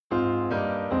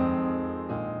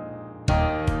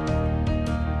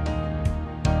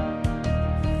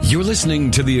You're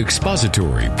listening to the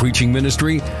expository preaching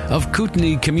ministry of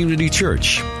Kootenai Community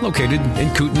Church, located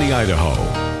in Kootenai,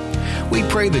 Idaho. We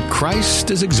pray that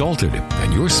Christ is exalted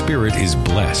and your spirit is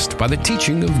blessed by the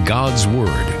teaching of God's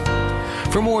Word.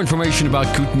 For more information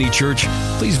about Kootenai Church,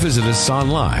 please visit us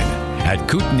online at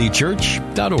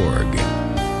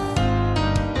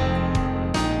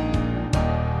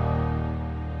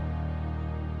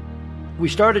kootenaichurch.org. We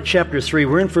started chapter 3.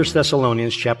 We're in 1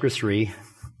 Thessalonians chapter 3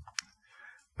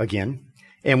 again.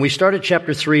 And we started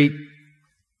chapter 3,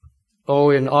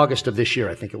 in August of this year,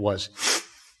 I think it was.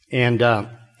 And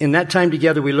in that time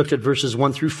together, we looked at verses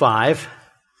 1 through 5.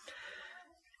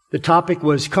 The topic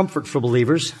was comfort for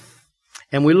believers.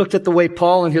 And we looked at the way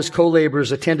Paul and his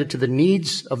co-laborers attended to the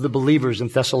needs of the believers in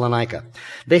Thessalonica.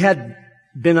 They had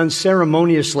been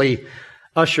unceremoniously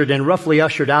roughly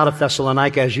ushered out of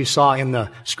Thessalonica, as you saw in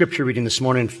the scripture reading this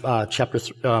morning,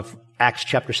 Acts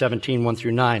chapter 17, 1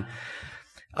 through 9.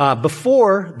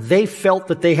 Before they felt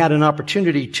that they had an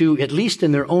opportunity to, at least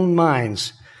in their own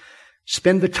minds,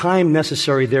 spend the time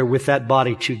necessary there with that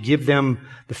body to give them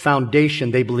the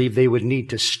foundation they believed they would need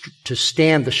to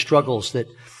stand the struggles that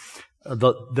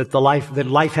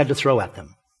life had to throw at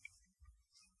them.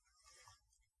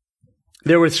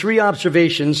 There were three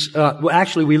observations.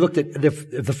 We looked at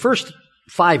the first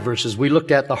 5 verses. We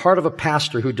looked at the heart of a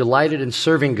pastor who delighted in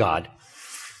serving God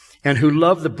and who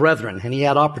loved the brethren, and he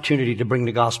had opportunity to bring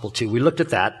the gospel to. We looked at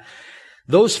that.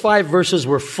 Those 5 verses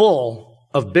were full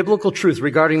of biblical truth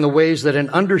regarding the ways that an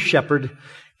under-shepherd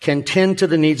can tend to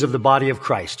the needs of the body of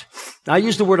Christ. Now, I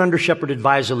use the word under-shepherd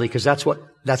advisedly because that's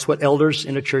what elders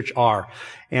in a church are,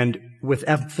 and with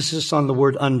emphasis on the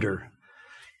word under.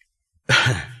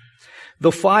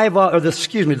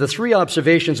 The 3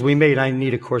 observations we made, I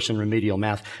need a course in remedial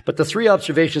math, but the 3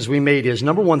 observations we made is,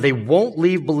 number 1, they won't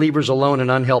leave believers alone and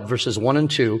unhelped, verses 1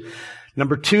 and 2.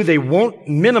 Number 2, they won't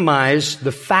minimize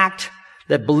the fact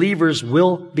that believers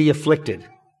will be afflicted,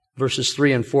 verses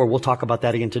 3 and 4. We'll talk about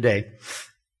that again today.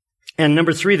 And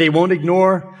number 3, they won't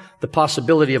ignore the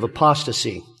possibility of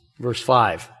apostasy, verse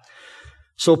 5.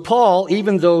 So Paul,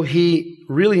 even though he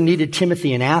really needed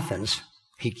Timothy in Athens,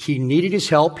 he needed his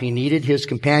help. He needed his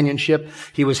companionship.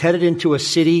 He was headed into a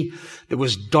city that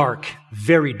was dark,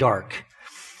 very dark.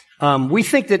 We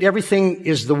think that everything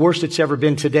is the worst it's ever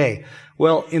been today.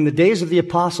 Well, in the days of the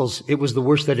apostles, it was the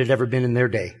worst that had ever been in their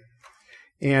day.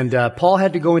 And Paul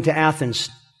had to go into Athens.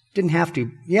 Didn't have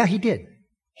to. Yeah, he did.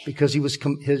 Because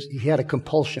he had a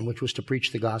compulsion, which was to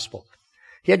preach the gospel.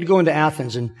 He had to go into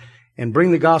Athens and bring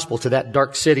the gospel to that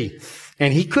dark city.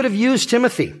 And he could have used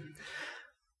Timothy.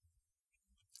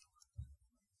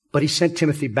 But he sent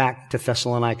Timothy back to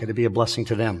Thessalonica to be a blessing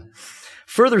to them.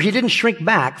 Further, he didn't shrink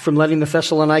back from letting the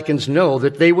Thessalonians know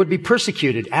that they would be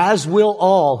persecuted, as will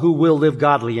all who will live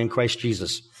godly in Christ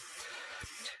Jesus.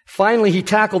 Finally, he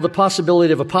tackled the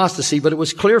possibility of apostasy, but it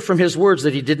was clear from his words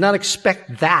that he did not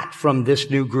expect that from this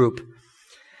new group.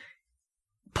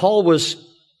 Paul had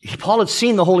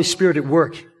seen the Holy Spirit at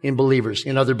work in believers,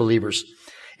 in other believers,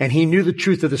 and he knew the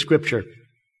truth of the Scripture.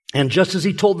 And just as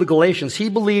he told the Galatians, he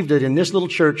believed that in this little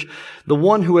church, the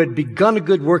one who had begun a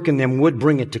good work in them would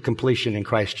bring it to completion in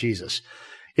Christ Jesus.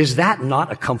 Is that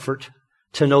not a comfort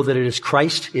to know that it is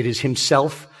Christ, it is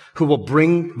himself who will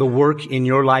bring the work in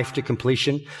your life to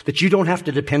completion, that you don't have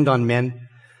to depend on men?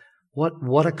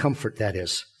 What a comfort that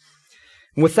is.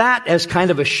 And with that as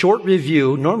kind of a short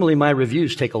review, normally my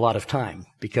reviews take a lot of time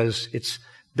because it's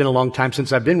been a long time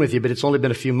since I've been with you, but it's only been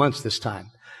a few months this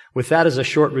time. With that as a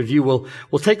short review,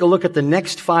 we'll take a look at the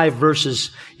next 5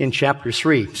 verses in chapter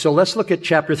 3. So let's look at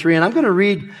chapter 3, and I'm going to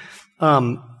read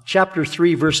chapter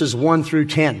 3, verses 1 through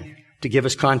 10 to give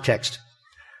us context.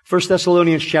 1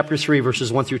 Thessalonians chapter 3,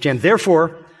 verses 1 through 10.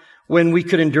 Therefore, when we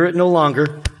could endure it no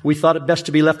longer, we thought it best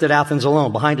to be left at Athens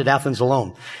alone, behind at Athens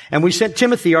alone. And we sent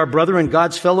Timothy, our brother and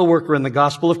God's fellow worker in the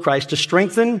gospel of Christ, to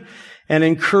strengthen and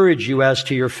encourage you as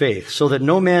to your faith, so that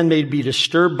no man may be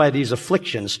disturbed by these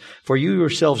afflictions, for you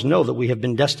yourselves know that we have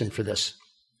been destined for this.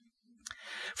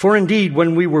 For indeed,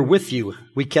 when we were with you,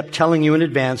 we kept telling you in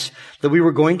advance that we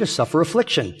were going to suffer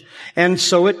affliction. And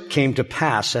so it came to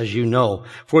pass, as you know.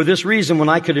 For this reason, when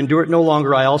I could endure it no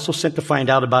longer, I also sent to find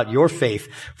out about your faith,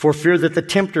 for fear that the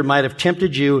tempter might have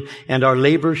tempted you, and our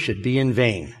labor should be in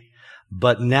vain.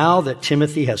 But now that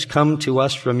Timothy has come to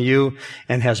us from you,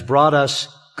 and has brought us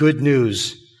good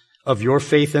news of your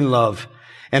faith and love,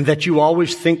 and that you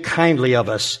always think kindly of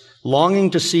us, longing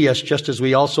to see us just as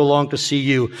we also long to see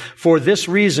you. For this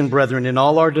reason, brethren, in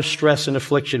all our distress and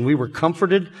affliction, we were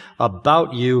comforted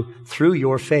about you through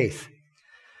your faith.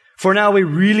 For now we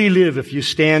really live if you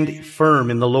stand firm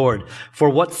in the Lord.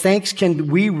 For what thanks can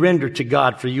we render to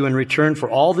God for you in return for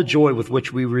all the joy with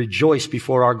which we rejoice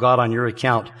before our God on your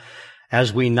account,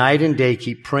 as we night and day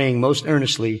keep praying most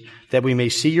earnestly that we may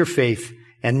see your faith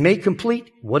and make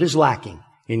complete what is lacking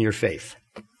in your faith.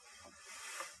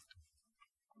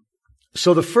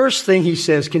 So the first thing he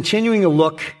says, continuing a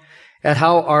look at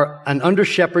how an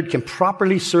under-shepherd can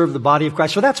properly serve the body of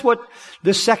Christ. So that's what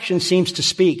this section seems to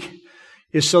speak,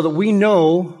 is so that we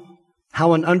know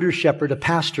how an under-shepherd, a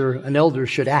pastor, an elder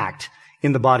should act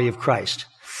in the body of Christ,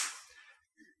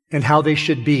 and how they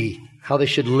should be, how they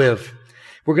should live.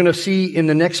 We're going to see in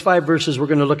the next 5 verses, we're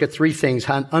going to look at 3 things.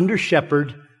 How an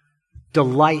under-shepherd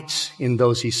delights in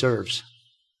those he serves.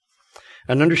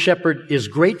 An under-shepherd is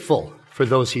grateful for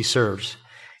those he serves.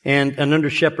 And an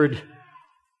under-shepherd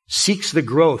seeks the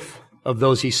growth of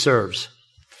those he serves.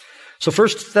 So 1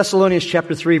 Thessalonians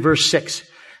chapter 3, verse 6.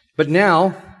 But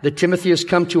now that Timothy has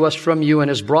come to us from you and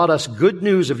has brought us good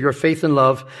news of your faith and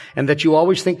love, and that you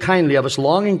always think kindly of us,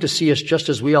 longing to see us just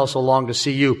as we also long to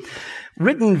see you.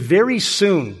 Written very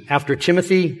soon after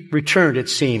Timothy returned, it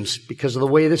seems, because of the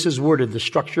way this is worded, the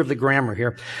structure of the grammar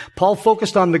here. Paul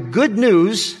focused on the good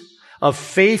news of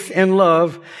faith and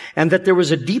love, and that there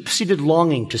was a deep-seated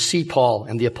longing to see Paul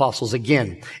and the apostles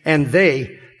again. And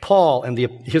they, Paul and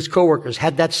his co-workers,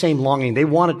 had that same longing. They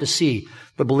wanted to see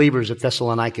the believers at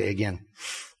Thessalonica again.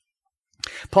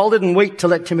 Paul didn't wait to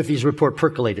let Timothy's report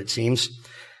percolate, it seems.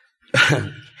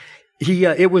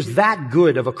 It was that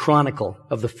good of a chronicle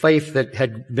of the faith that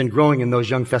had been growing in those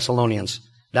young Thessalonians,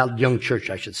 that young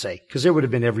church, I should say, because there would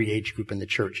have been every age group in the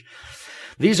church.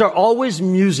 These things are always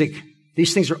music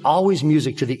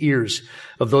to the ears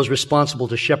of those responsible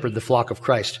to shepherd the flock of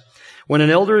Christ. When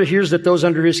an elder hears that those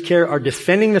under his care are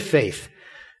defending the faith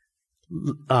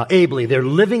ably, they're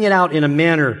living it out in a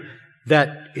manner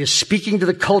that is speaking to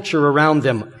the culture around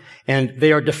them, and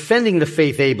they are defending the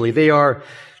faith ably. They are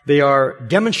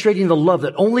demonstrating the love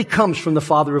that only comes from the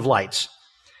Father of lights.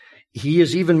 He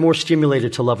is even more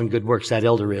stimulated to love and good works, that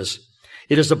elder is.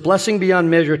 It is a blessing beyond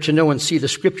measure to know and see the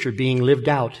Scripture being lived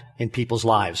out in people's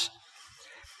lives.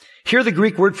 Here, the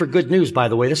Greek word for good news, by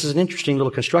the way, this is an interesting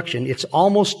little construction. It's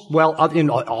almost, in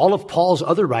all of Paul's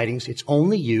other writings, it's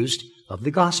only used of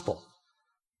the gospel.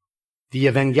 The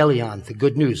evangelion, the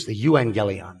good news, the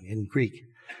euangelion in Greek.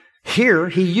 Here,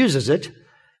 he uses it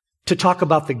to talk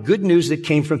about the good news that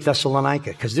came from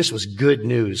Thessalonica, because this was good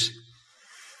news.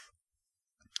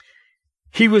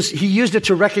 He used it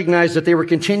to recognize that they were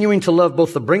continuing to love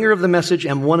both the bringer of the message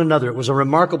and one another. It was a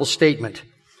remarkable statement.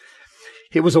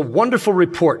 It was a wonderful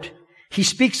report. He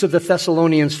speaks of the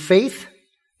Thessalonians' faith,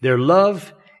 their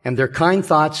love, and their kind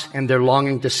thoughts, and their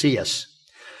longing to see us.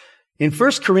 In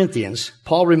 1 Corinthians,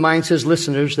 Paul reminds his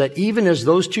listeners that even as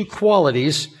those 2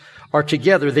 qualities are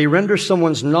together, they render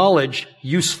someone's knowledge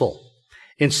useful.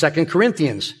 In 2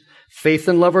 Corinthians, faith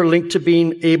and love are linked to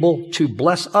being able to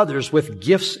bless others with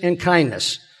gifts and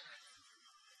kindness.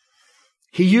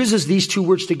 He uses these 2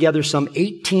 words together some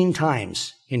 18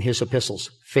 times in his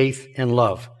epistles, faith and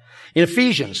love. In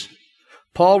Ephesians,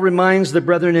 Paul reminds the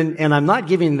brethren, and I'm not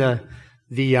giving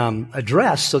the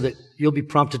address so that you'll be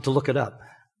prompted to look it up.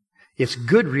 It's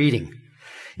good reading.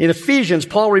 In Ephesians,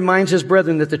 Paul reminds his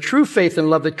brethren that the true faith and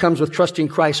love that comes with trusting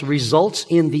Christ results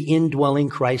in the indwelling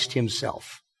Christ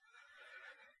himself.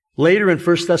 Later in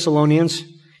 1 Thessalonians,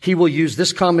 he will use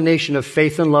this combination of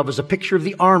faith and love as a picture of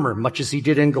the armor, much as he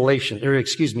did in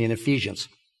in Ephesians.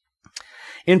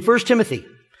 In 1 Timothy,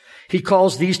 he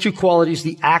calls these 2 qualities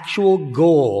the actual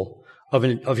goal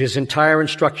of his entire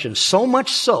instruction. So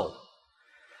much so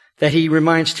that he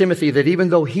reminds Timothy that even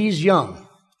though he's young,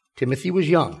 Timothy was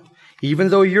young, even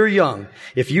though you're young,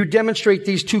 if you demonstrate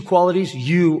these 2 qualities,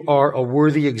 you are a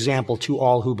worthy example to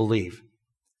all who believe.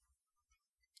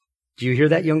 Do you hear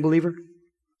that, young believer?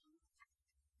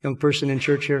 Young person in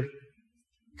church here?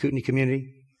 Kootenai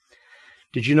community?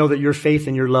 Did you know that your faith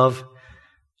and your love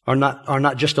are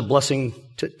not just a blessing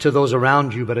to those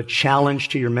around you, but a challenge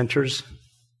to your mentors?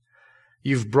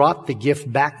 You've brought the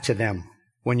gift back to them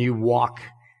when you walk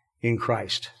in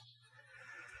Christ.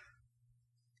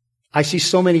 I see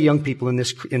so many young people in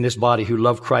this body who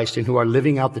love Christ and who are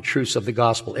living out the truths of the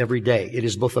gospel every day. It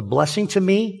is both a blessing to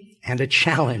me and a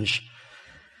challenge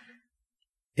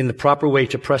in the proper way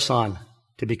to press on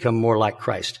to become more like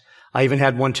Christ. I even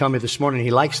had one tell me this morning,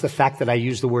 he likes the fact that I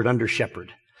use the word under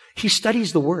shepherd. He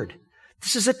studies the word.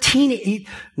 This is a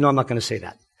no, I'm not going to say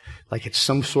that. Like it's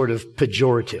some sort of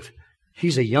pejorative.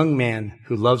 He's a young man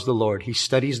who loves the Lord. He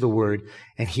studies the word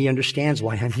and he understands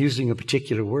why I'm using a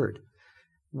particular word.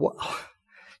 What?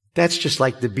 That's just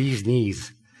like the bee's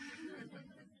knees.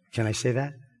 Can I say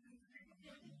that?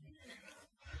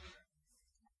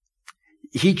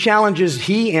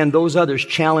 he and those others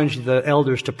challenge the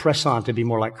elders to press on to be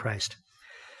more like Christ.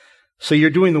 So you're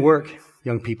doing the work,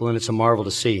 young people, and it's a marvel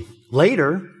to see.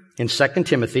 Later, in 2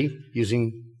 Timothy,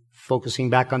 focusing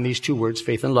back on these two words,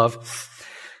 faith and love,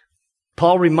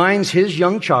 Paul reminds his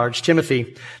young charge,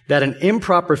 Timothy, that an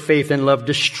improper faith and love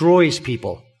destroys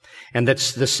people, and that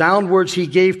the sound words he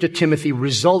gave to Timothy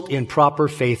result in proper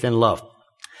faith and love.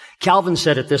 Calvin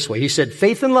said it this way. He said,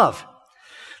 faith and love.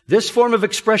 This form of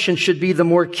expression should be the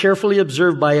more carefully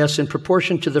observed by us in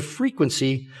proportion to the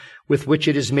frequency with which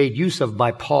it is made use of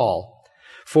by Paul.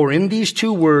 For in these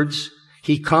two words,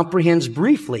 he comprehends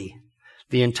briefly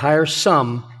the entire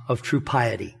sum of true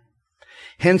piety.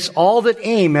 Hence, all that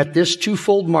aim at this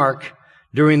twofold mark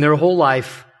during their whole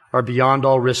life are beyond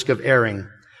all risk of erring.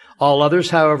 All others,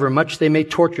 however much they may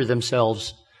torture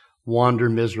themselves, wander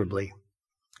miserably.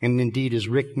 And indeed, as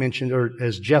Rick mentioned, or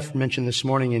as Jeff mentioned this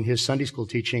morning in his Sunday school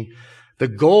teaching, the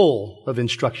goal of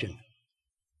instruction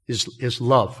is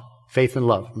love, faith and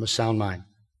love from a sound mind.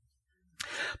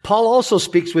 Paul also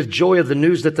speaks with joy of the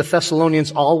news that the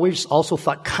Thessalonians always also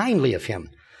thought kindly of him.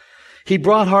 He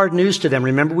brought hard news to them.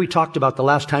 Remember, we talked about the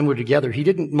last time we were together. He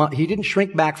didn't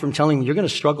shrink back from telling them, you're going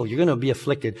to struggle. You're going to be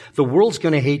afflicted. The world's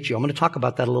going to hate you. I'm going to talk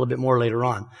about that a little bit more later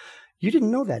on. You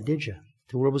didn't know that, did you?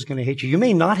 The world was going to hate you. You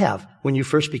may not have when you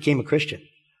first became a Christian.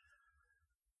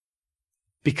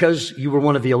 Because you were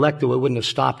one of the elect, though, it wouldn't have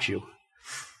stopped you.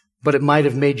 But it might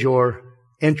have made your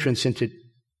entrance into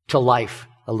life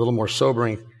a little more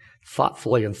sobering,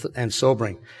 thoughtfully and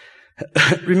sobering.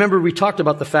 Remember, we talked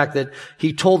about the fact that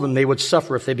he told them they would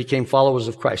suffer if they became followers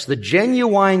of Christ. The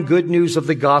genuine good news of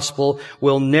the gospel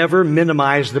will never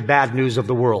minimize the bad news of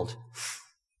the world.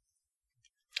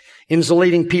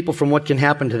 Insulating people from what can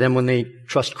happen to them when they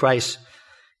trust Christ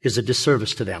is a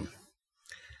disservice to them.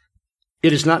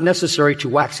 It is not necessary to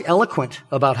wax eloquent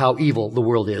about how evil the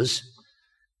world is.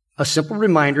 A simple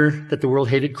reminder that the world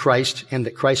hated Christ and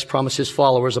that Christ promised his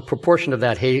followers a proportion of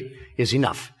that hate is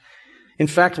enough. In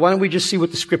fact, why don't we just see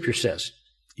what the scripture says?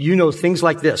 You know things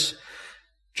like this.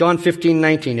 John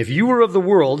 15:19. If you were of the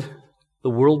world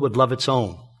would love its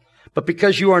own. But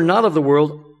because you are not of the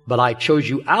world, but I chose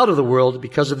you out of the world,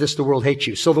 because of this the world hates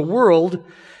you. So the world,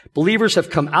 believers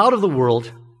have come out of the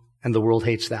world, and the world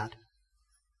hates that.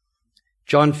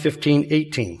 John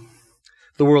 15:18.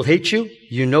 The world hates you.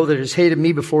 You know that it has hated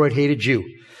me before it hated you.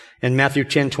 And Matthew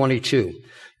 10:22.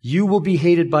 You will be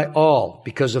hated by all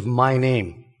because of my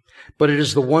name. But it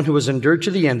is the one who has endured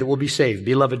to the end that will be saved.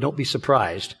 Beloved, don't be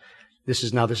surprised. This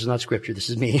is not scripture. This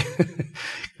is me.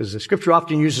 Because the scripture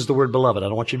often uses the word beloved. I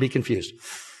don't want you to be confused.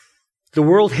 The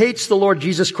world hates the Lord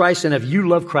Jesus Christ, and if you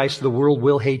love Christ, the world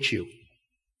will hate you.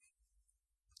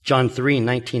 John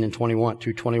 3:19 and 21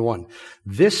 through 21.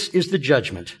 This is the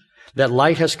judgment, that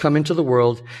light has come into the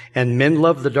world, and men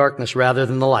love the darkness rather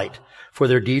than the light, for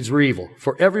their deeds were evil.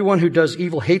 For everyone who does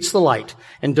evil hates the light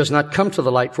and does not come to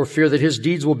the light for fear that his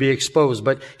deeds will be exposed.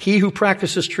 But he who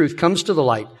practices truth comes to the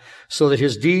light so that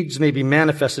his deeds may be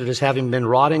manifested as having been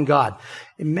wrought in God.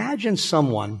 Imagine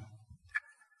someone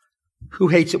who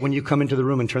hates it when you come into the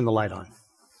room and turn the light on.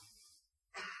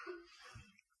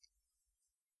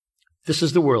 This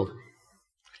is the world.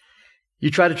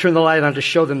 You try to turn the light on to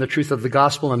show them the truth of the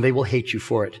gospel, and they will hate you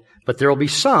for it. But there will be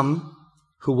some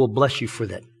who will bless you for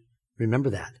that. Remember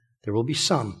that. There will be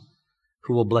some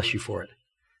who will bless you for it.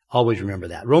 Always remember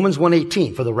that. Romans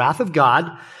 1:18, for the wrath of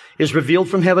God is revealed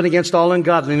from heaven against all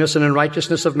ungodliness and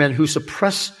unrighteousness of men who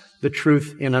suppress the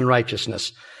truth in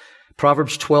unrighteousness.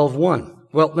 Proverbs 12:1.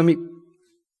 Well, let me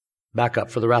back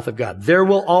up. For the wrath of God. There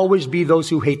will always be those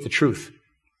who hate the truth.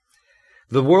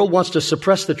 The world wants to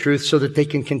suppress the truth so that they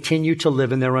can continue to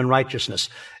live in their unrighteousness.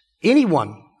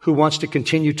 Anyone who wants to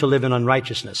continue to live in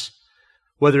unrighteousness,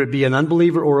 whether it be an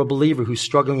unbeliever or a believer who's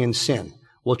struggling in sin,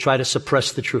 will try to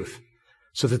suppress the truth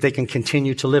so that they can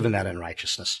continue to live in that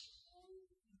unrighteousness.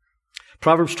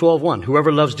 Proverbs 12:1,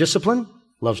 whoever loves discipline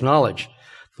loves knowledge,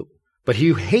 but he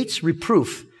who hates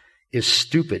reproof is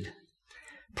stupid.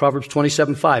 Proverbs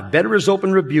 27:5, better is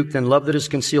open rebuke than love that is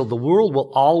concealed. The world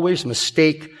will always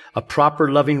mistake a proper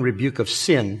loving rebuke of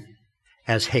sin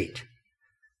as hate.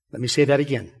 Let me say that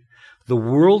again. The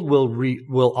world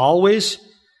will always,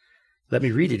 let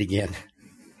me read it again,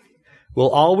 will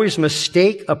always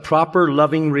mistake a proper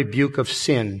loving rebuke of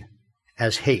sin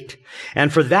as hate.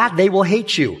 And for that, they will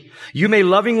hate you. You may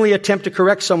lovingly attempt to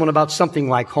correct someone about something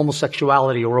like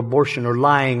homosexuality or abortion or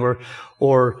lying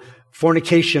or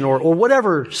fornication or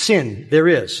whatever sin there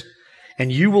is. And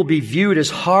you will be viewed as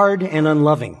hard and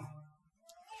unloving.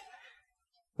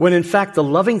 When in fact, the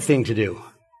loving thing to do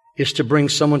is to bring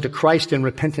someone to Christ in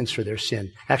repentance for their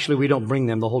sin. Actually, we don't bring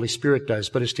them, the Holy Spirit does,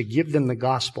 but it's to give them the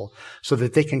gospel so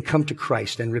that they can come to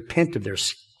Christ and repent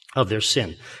of their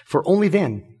sin. For only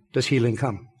then does healing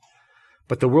come.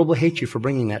 But the world will hate you for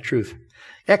bringing that truth.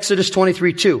 Exodus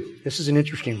 23:2. This is an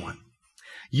interesting one.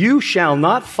 You shall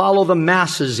not follow the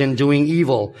masses in doing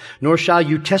evil, nor shall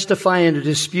you testify in a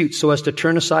dispute so as to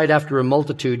turn aside after a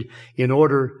multitude in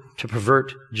order to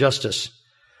pervert justice.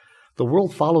 The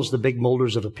world follows the big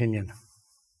molders of opinion.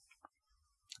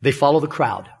 They follow the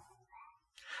crowd.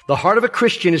 The heart of a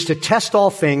Christian is to test all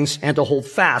things and to hold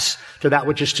fast to that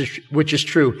which is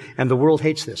true. And the world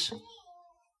hates this.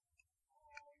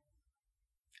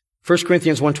 1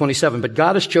 Corinthians 1:27, but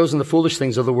God has chosen the foolish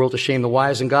things of the world to shame the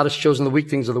wise, and God has chosen the weak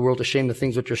things of the world to shame the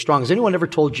things which are strong. Has anyone ever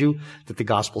told you that the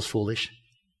gospel's foolish?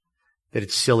 That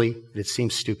it's silly? That it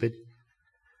seems stupid?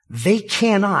 They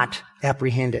cannot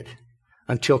apprehend it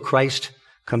until Christ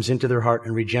comes into their heart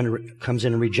and comes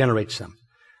in and regenerates them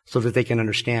so that they can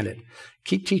understand it.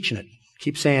 Keep teaching it.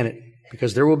 Keep saying it,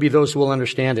 because there will be those who will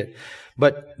understand it.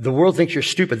 But the world thinks you're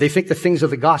stupid. They think the things of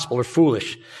the gospel are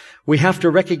foolish. We have to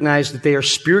recognize that they are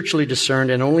spiritually discerned,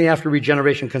 and only after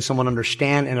regeneration can someone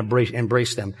understand and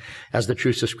embrace them as the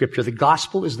truths of Scripture. The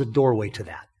gospel is the doorway to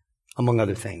that, among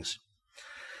other things.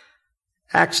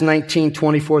 Acts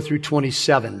 19:24 through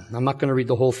 27. I'm not going to read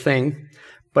the whole thing,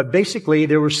 but basically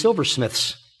there were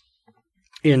silversmiths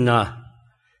in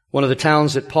one of the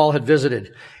towns that Paul had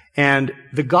visited, and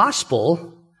the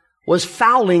gospel was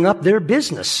fouling up their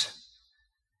business.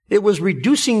 It was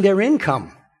reducing their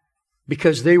income,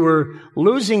 because they were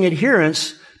losing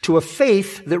adherence to a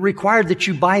faith that required that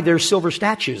you buy their silver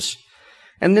statues.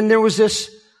 And then there was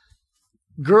this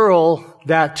girl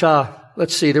that,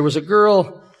 there was a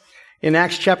girl in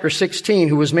Acts chapter 16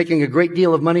 who was making a great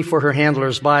deal of money for her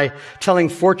handlers by telling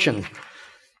fortune.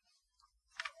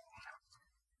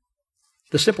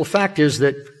 The simple fact is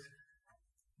that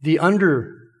the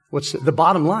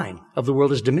bottom line of the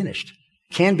world is diminished,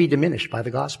 can be diminished by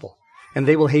the gospel. And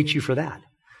they will hate you for that.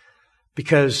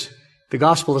 Because the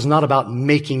gospel is not about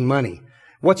making money.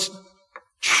 What's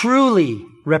truly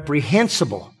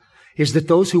reprehensible is that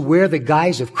those who wear the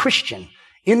guise of Christian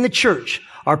in the church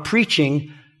are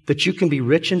preaching that you can be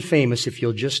rich and famous if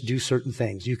you'll just do certain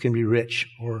things. You can be rich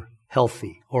or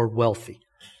healthy or wealthy.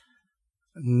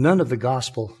 None of the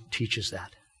gospel teaches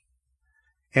that.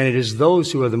 And it is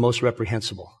those who are the most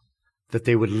reprehensible, that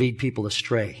they would lead people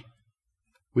astray.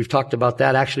 We've talked about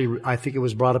that. Actually, I think it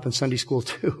was brought up in Sunday school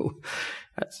too.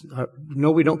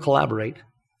 No, we don't collaborate.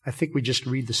 I think we just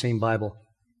read the same Bible.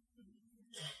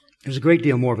 There's a great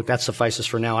deal more, but that suffices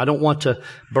for now. I don't want to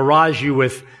barrage you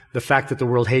with the fact that the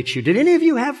world hates you. Did any of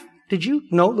you did you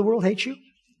know the world hates you?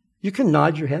 You can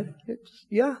nod your head.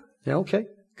 Yeah, okay,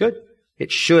 good.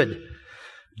 It should.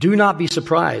 Do not be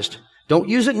surprised. Don't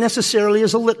use it necessarily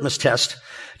as a litmus test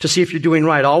to see if you're doing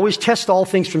right. Always test all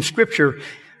things from Scripture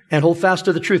and hold fast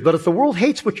to the truth. But if the world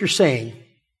hates what you're saying,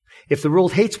 if the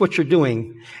world hates what you're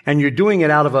doing, and you're doing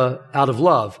it out of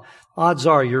love, odds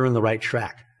are you're in the right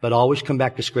track. But always come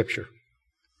back to Scripture.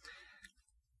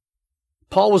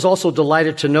 Paul was also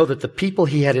delighted to know that the people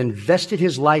he had invested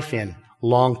his life in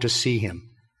longed to see him.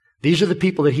 These are the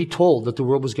people that he told that the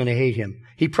world was going to hate him.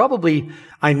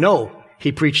 I know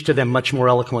he preached to them much more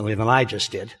eloquently than I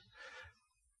just did.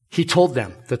 He told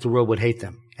them that the world would hate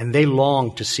them, and they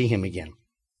longed to see him again.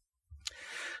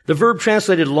 The verb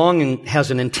translated long has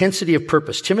an intensity of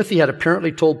purpose. Timothy had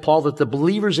apparently told Paul that the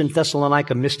believers in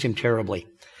Thessalonica missed him terribly.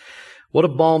 What a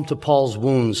balm to Paul's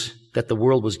wounds that the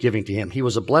world was giving to him. He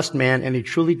was a blessed man, and he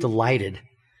truly delighted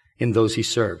in those he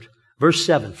served. Verse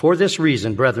 7, for this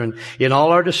reason, brethren, in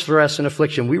all our distress and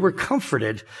affliction, we were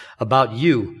comforted about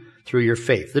you through your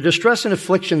faith. The distress and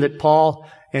affliction that Paul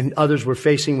and others were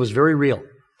facing was very real.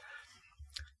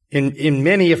 In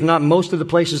many, if not most of the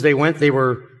places they went, they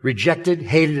were rejected,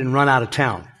 hated, and run out of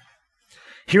town.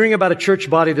 Hearing about a church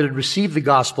body that had received the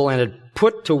gospel and had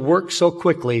put to work so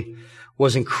quickly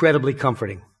was incredibly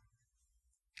comforting.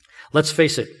 Let's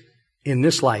face it, in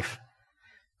this life,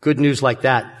 good news like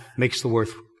that makes the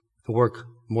work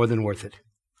more than worth it.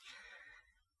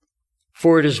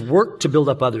 For it is work to build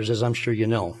up others, as I'm sure you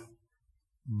know,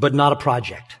 but not a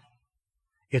project.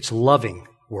 It's loving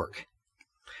work.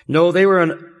 No,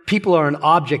 people are an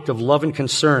object of love and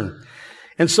concern.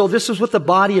 And so this is what the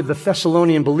body of the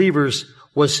Thessalonian believers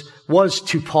was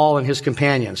to Paul and his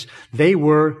companions. They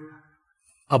were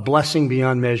a blessing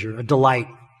beyond measure, a delight,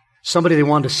 somebody they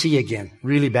wanted to see again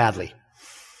really badly.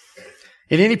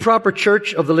 In any proper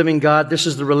church of the living God, this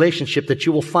is the relationship that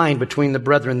you will find between the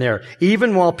brethren there.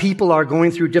 Even while people are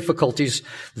going through difficulties,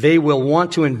 they will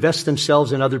want to invest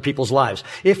themselves in other people's lives.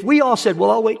 If we all said,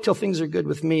 well, I'll wait till things are good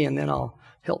with me and then I'll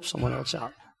help someone else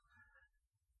out.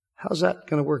 How's that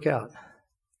going to work out?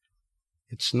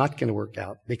 It's not going to work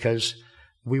out because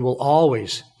we will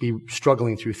always be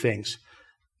struggling through things.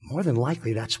 More than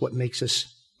likely, that's what makes us,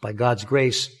 by God's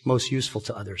grace, most useful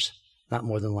to others. Not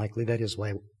more than likely. That is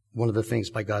why one of the things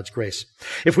by God's grace.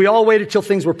 If we all waited till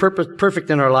things were perfect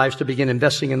in our lives to begin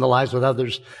investing in the lives of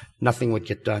others, nothing would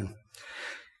get done.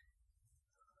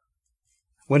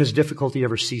 When has difficulty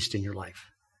ever ceased in your life?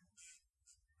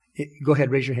 Go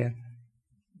ahead, raise your hand.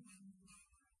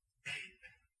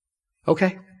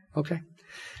 Okay.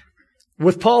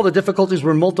 With Paul, the difficulties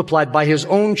were multiplied by his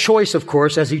own choice, of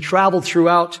course, as he traveled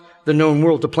throughout the known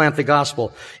world to plant the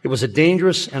gospel. It was a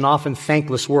dangerous and often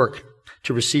thankless work.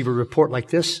 To receive a report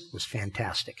like this was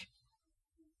fantastic.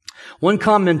 One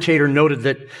commentator noted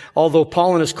that although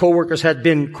Paul and his co-workers had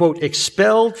been, quote,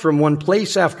 expelled from one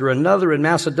place after another in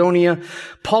Macedonia,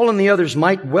 Paul and the others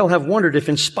might well have wondered if,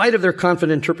 in spite of their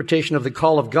confident interpretation of the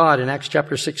call of God in Acts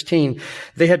chapter 16,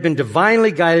 they had been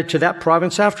divinely guided to that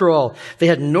province after all. They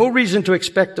had no reason to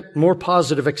expect more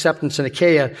positive acceptance in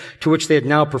Achaia, to which they had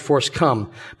now perforce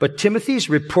come. But Timothy's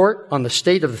report on the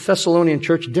state of the Thessalonian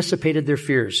church dissipated their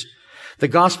fears. The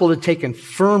gospel had taken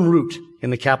firm root in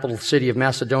the capital city of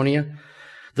Macedonia.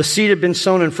 The seed had been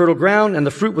sown in fertile ground, and the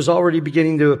fruit was already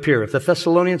beginning to appear. If the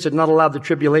Thessalonians had not allowed the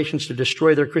tribulations to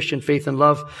destroy their Christian faith and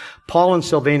love, Paul and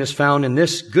Silvanus found in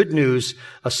this good news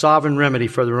a sovereign remedy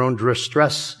for their own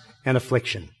distress and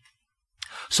affliction.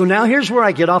 So now here's where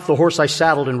I get off the horse I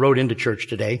saddled and rode into church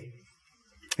today.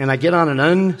 And I get on an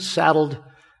unsaddled,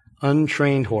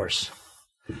 untrained horse.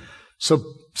 So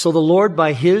the Lord,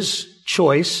 by His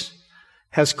choice,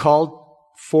 has called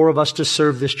 4 of us to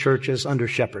serve this church as under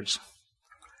shepherds.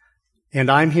 And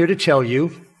I'm here to tell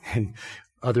you, and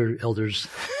other elders,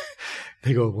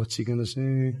 they go, what's he going to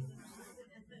say?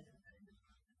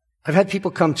 I've had people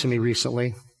come to me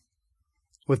recently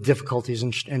with difficulties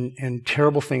and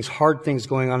terrible things, hard things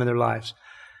going on in their lives.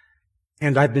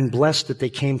 And I've been blessed that they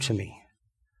came to me.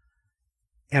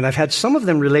 And I've had some of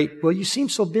them relate, well, you seem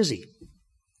so busy.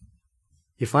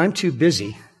 If I'm too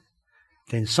busy,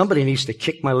 then somebody needs to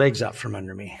kick my legs out from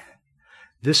under me.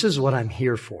 This is what I'm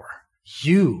here for.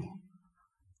 You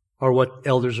are what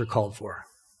elders are called for.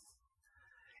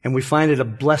 And we find it a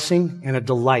blessing and a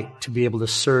delight to be able to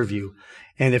serve you.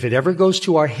 And if it ever goes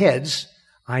to our heads,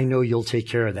 I know you'll take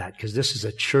care of that, because this is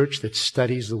a church that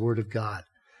studies the Word of God.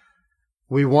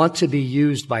 We want to be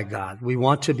used by God. We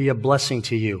want to be a blessing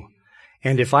to you.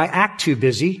 And if I act too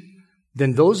busy,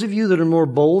 then those of you that are more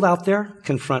bold out there,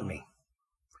 confront me.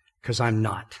 Because I'm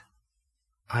not.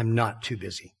 I'm not too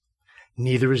busy.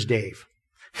 Neither is Dave.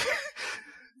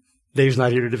 Dave's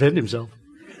not here to defend himself.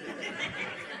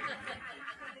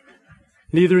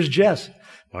 Neither is Jess.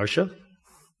 Marcia,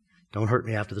 don't hurt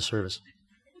me after the service.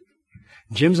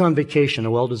 Jim's on vacation,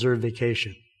 a well-deserved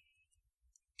vacation.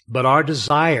 But our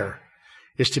desire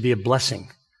is to be a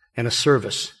blessing and a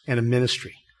service and a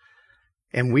ministry.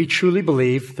 And we truly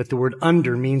believe that the word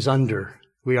under means under.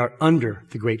 We are under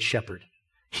the great shepherd.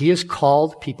 He has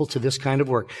called people to this kind of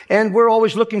work. And we're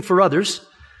always looking for others.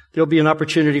 There'll be an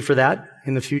opportunity for that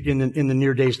in the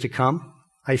near days to come,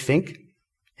 I think.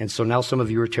 And so now some of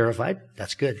you are terrified.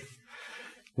 That's good.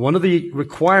 One of the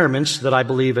requirements that I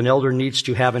believe an elder needs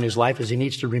to have in his life is he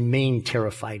needs to remain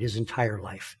terrified his entire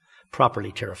life.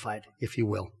 Properly terrified, if you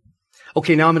will.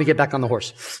 Okay, now I'm going to get back on the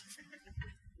horse.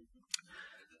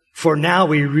 For now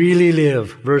we really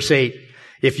live. Verse 8.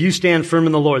 If you stand firm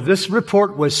in the Lord. This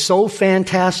report was so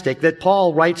fantastic that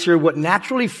Paul writes here what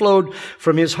naturally flowed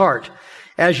from his heart.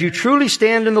 As you truly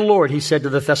stand in the Lord, he said to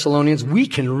the Thessalonians, we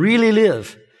can really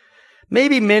live.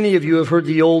 Maybe many of you have heard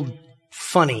the old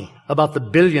funny about the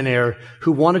billionaire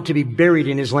who wanted to be buried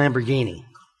in his Lamborghini.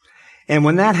 And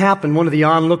when that happened, one of the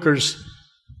onlookers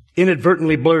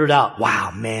inadvertently blurted out, wow,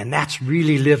 man, that's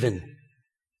really living.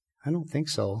 I don't think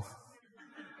so.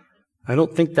 I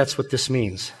don't think that's what this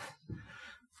means.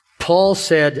 Paul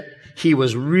said he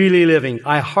was really living.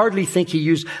 I hardly think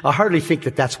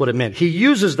that that's what it meant. He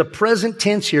uses the present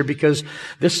tense here because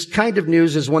this kind of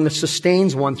news is one that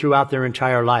sustains one throughout their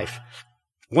entire life.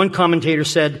 One commentator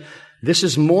said, this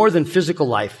is more than physical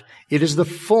life. It is the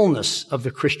fullness of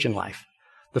the Christian life.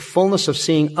 The fullness of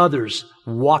seeing others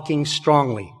walking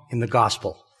strongly in the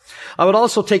gospel. I would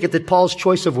also take it that Paul's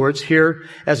choice of words here,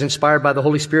 as inspired by the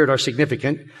Holy Spirit, are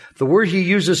significant. The word he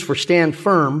uses for stand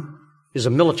firm is a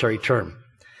military term,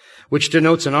 which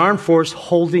denotes an armed force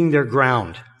holding their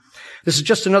ground. This is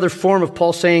just another form of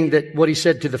Paul saying that what he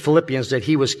said to the Philippians, that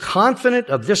he was confident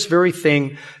of this very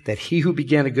thing, that he who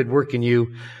began a good work in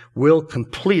you will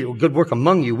complete it, or good work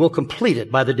among you will complete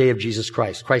it by the day of Jesus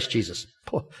Christ, Christ Jesus.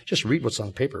 Oh, just read what's on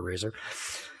the paper, Razor.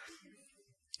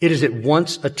 It is at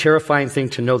once a terrifying thing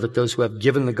to know that those we have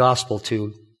given the gospel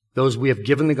to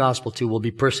will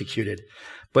be persecuted.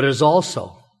 But it is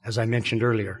also, as I mentioned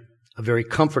earlier, a very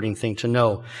comforting thing to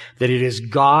know that it is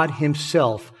God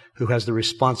himself who has the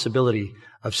responsibility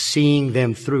of seeing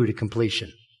them through to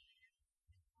completion.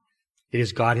 It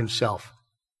is God himself.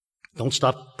 Don't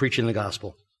stop preaching the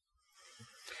gospel.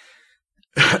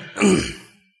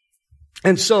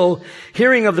 And so,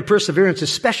 hearing of the perseverance,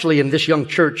 especially in this young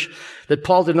church, that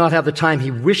Paul did not have the time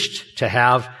he wished to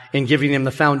have in giving them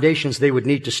the foundations they would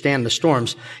need to stand the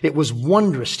storms, it was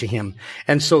wondrous to him.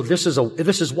 And so this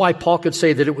is why Paul could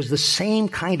say that it was the same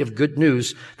kind of good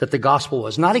news that the gospel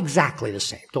was. Not exactly the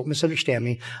same. Don't misunderstand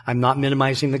me. I'm not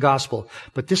minimizing the gospel.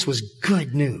 But this was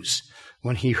good news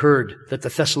when he heard that the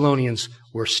Thessalonians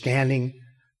were standing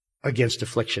against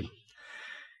affliction.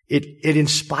 It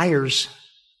inspires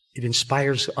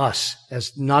us,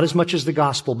 as not as much as the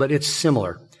gospel, but it's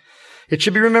similar. It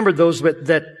should be remembered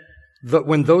that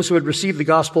when those who had received the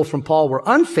gospel from Paul were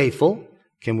unfaithful,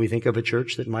 can we think of a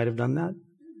church that might have done that?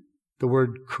 The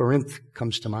word Corinth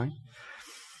comes to mind.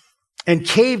 And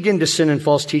caved into sin and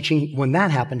false teaching, when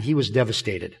that happened, he was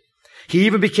devastated. He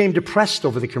even became depressed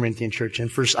over the Corinthian church. In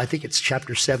I think it's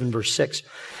chapter 7, verse 6.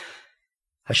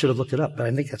 I should have looked it up, but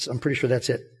I'm pretty sure that's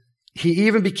it. He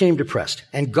even became depressed.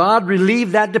 And God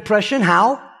relieved that depression.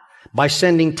 How? By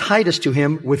sending Titus to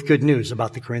him with good news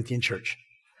about the Corinthian church.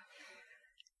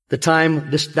 That time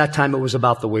it was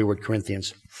about the wayward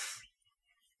Corinthians.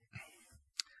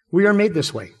 We are made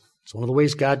this way. It's one of the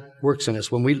ways God works in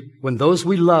us. When those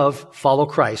we love follow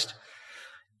Christ,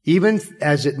 even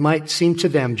as it might seem to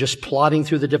them, just plodding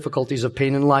through the difficulties of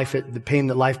pain in life, the pain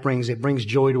that life brings, it brings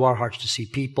joy to our hearts to see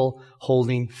people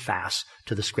holding fast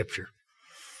to the Scripture.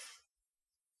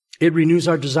 It renews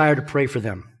our desire to pray for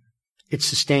them. It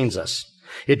sustains us.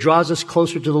 It draws us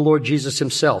closer to the Lord Jesus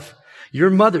himself. You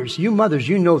mothers,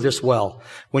 you know this well.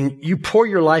 When you pour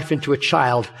your life into a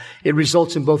child, it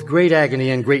results in both great agony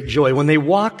and great joy. When they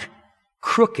walk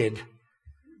crooked,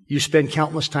 you spend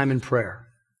countless time in prayer.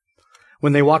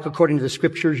 When they walk according to the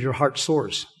Scriptures, your heart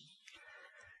soars.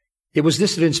 It was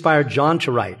this that inspired John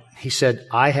to write. He said,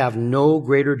 I have no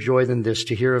greater joy than this,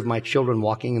 to hear of my children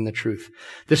walking in the truth.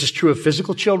 This is true of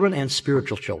physical children and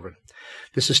spiritual children.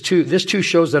 This too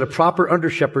shows that a proper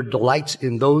under-shepherd delights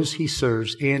in those he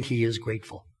serves, and he is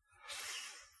grateful.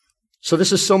 So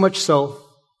this is so much so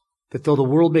that though the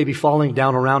world may be falling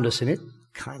down around us, and it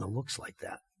kind of looks like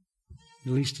that,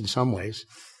 at least in some ways,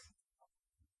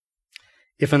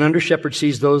 if an under-shepherd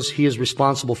sees those he is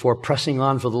responsible for pressing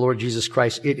on for the Lord Jesus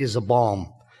Christ, it is a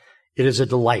balm. It is a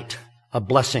delight, a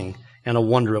blessing, and a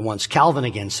wonder at once. Calvin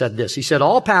again said this. He said,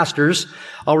 all pastors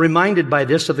are reminded by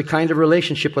this of the kind of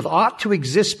relationship that ought to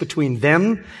exist between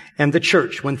them and the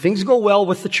church. When things go well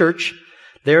with the church,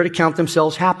 they are to count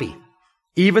themselves happy,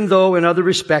 even though in other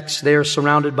respects they are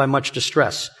surrounded by much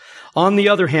distress. On the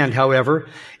other hand, however,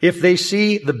 if they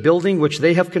see the building which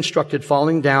they have constructed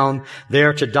falling down, they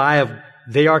are to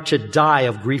die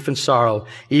of grief and sorrow,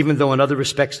 even though in other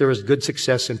respects there is good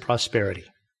success and prosperity.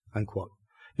 Unquote.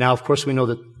 Now, of course, we know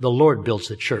that the Lord builds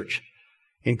the church.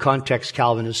 In context,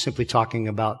 Calvin is simply talking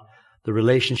about the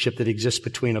relationship that exists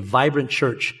between a vibrant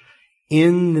church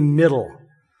in the middle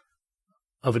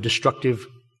of a destructive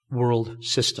world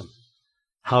system,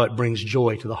 how it brings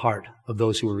joy to the heart of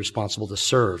those who are responsible to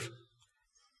serve.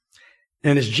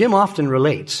 And as Jim often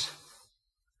relates,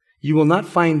 you will not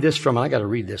find this from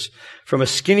a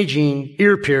skinny jean,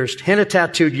 ear-pierced,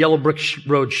 henna-tattooed, yellow brick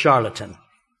road charlatan.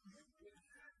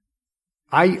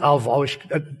 I've always,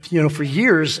 for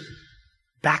years,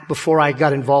 back before I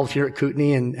got involved here at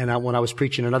Kootenai and when I was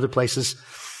preaching in other places,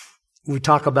 we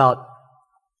talk about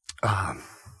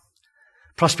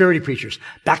prosperity preachers.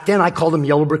 Back then, I called them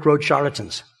yellow brick road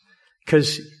charlatans.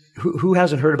 Because who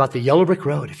hasn't heard about the yellow brick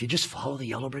road? If you just follow the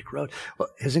yellow brick road. Well,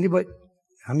 has anybody...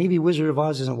 Maybe Wizard of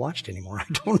Oz isn't watched anymore. I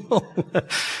don't know.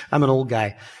 I'm an old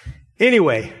guy.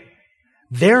 Anyway,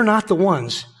 they're not the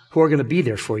ones who are going to be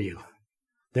there for you.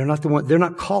 They're not the one. They're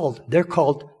not called.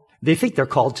 They think they're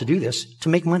called to do this, to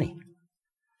make money.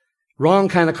 Wrong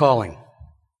kind of calling.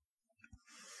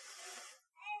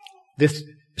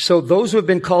 So those who have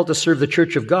been called to serve the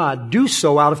church of God do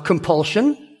so out of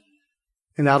compulsion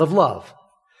and out of love.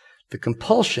 The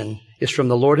compulsion is from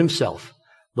the Lord himself.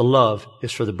 The love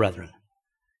is for the brethren.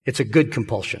 It's a good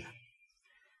compulsion.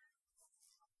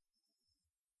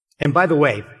 And by the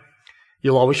way,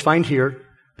 you'll always find here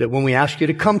that when we ask you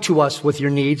to come to us with your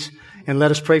needs and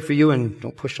let us pray for you, and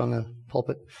don't push on the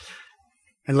pulpit,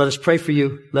 and let us pray for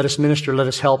you, let us minister, let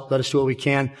us help, let us do what we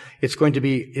can, it's going to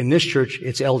be, in this church,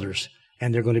 it's elders,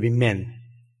 and they're going to be men.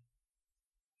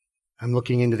 I'm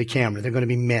looking into the camera. They're going to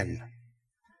be men.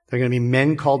 They're going to be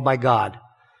men called by God,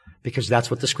 because that's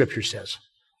what the Scripture says.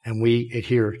 And we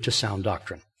adhere to sound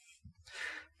doctrine.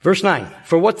 Verse 9,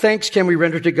 for what thanks can we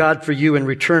render to God for you in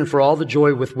return for all the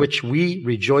joy with which we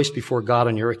rejoice before God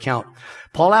on your account?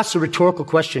 Paul asks a rhetorical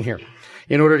question here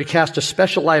in order to cast a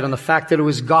special light on the fact that it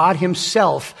was God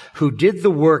himself who did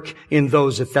the work in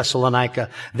those at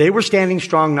Thessalonica. They were standing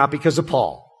strong not because of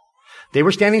Paul. They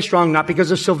were standing strong not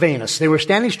because of Silvanus. They were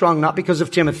standing strong not because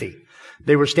of Timothy.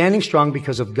 They were standing strong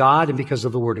because of God and because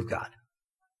of the Word of God.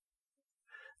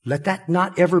 Let that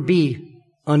not ever be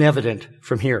unevident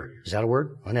from here. Is that a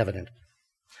word? Unevident.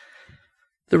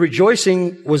 The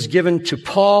rejoicing was given to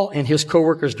Paul and his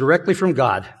co-workers directly from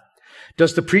God.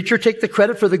 Does the preacher take the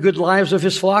credit for the good lives of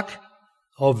his flock?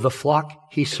 Of the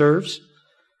flock he serves?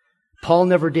 Paul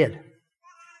never did.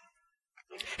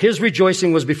 His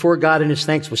rejoicing was before God and his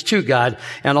thanks was to God,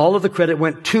 and all of the credit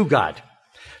went to God.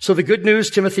 So the good news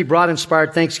Timothy brought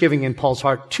inspired thanksgiving in Paul's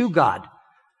heart to God.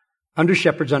 Under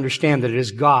shepherds understand that it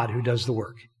is God who does the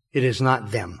work. It is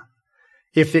not them.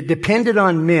 If it depended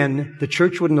on men, the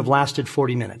church wouldn't have lasted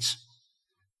 40 minutes.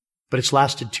 But it's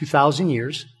lasted 2,000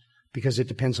 years because it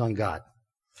depends on God.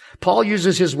 Paul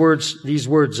uses these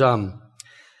words,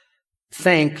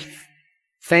 thanks,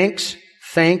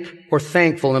 thank, or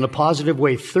thankful in a positive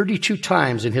way 32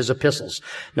 times in his epistles.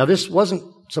 Now, this wasn't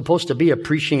supposed to be a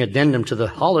preaching addendum to the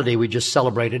holiday we just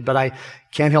celebrated, but I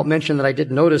can't help mention that I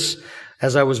did notice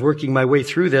as I was working my way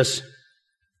through this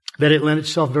that it lent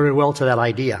itself very well to that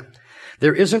idea.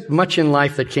 There isn't much in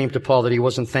life that came to Paul that he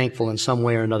wasn't thankful in some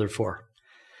way or another for.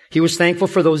 He was thankful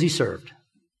for those he served.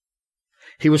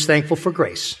 He was thankful for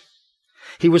grace.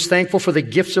 He was thankful for the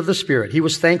gifts of the Spirit. He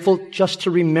was thankful just to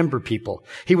remember people.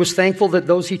 He was thankful that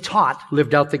those he taught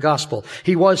lived out the gospel.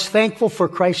 He was thankful for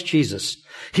Christ Jesus.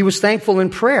 He was thankful in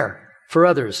prayer for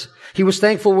others. He was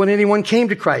thankful when anyone came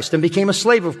to Christ and became a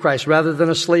slave of Christ rather than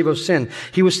a slave of sin.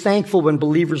 He was thankful when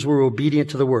believers were obedient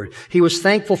to the word. He was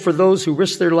thankful for those who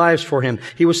risked their lives for him.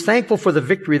 He was thankful for the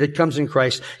victory that comes in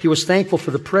Christ. He was thankful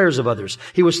for the prayers of others.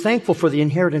 He was thankful for the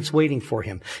inheritance waiting for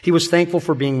him. He was thankful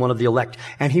for being one of the elect.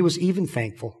 And he was even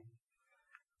thankful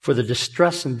for the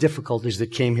distress and difficulties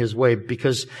that came his way,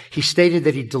 because he stated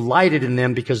that he delighted in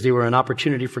them because they were an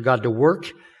opportunity for God to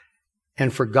work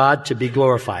and for God to be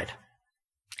glorified.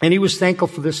 And he was thankful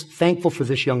for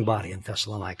this young body in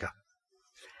Thessalonica,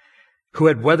 who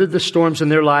had weathered the storms in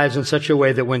their lives in such a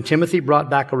way that when Timothy brought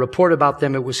back a report about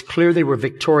them, it was clear they were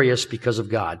victorious because of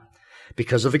God,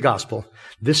 because of the gospel.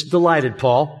 This delighted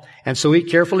Paul, and so he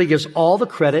carefully gives all the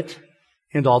credit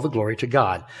and all the glory to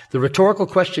God. The rhetorical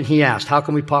question he asked, how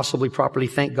can we possibly properly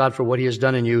thank God for what he has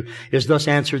done in you, is thus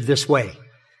answered this way: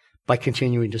 by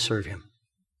continuing to serve him.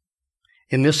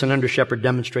 In this, an under-shepherd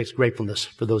demonstrates gratefulness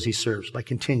for those he serves by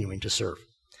continuing to serve.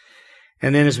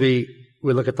 And then as we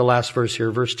look at the last verse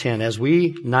here, verse 10, as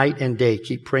we night and day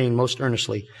keep praying most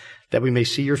earnestly that we may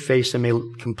see your face and may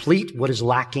complete what is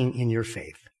lacking in your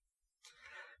faith.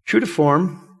 True to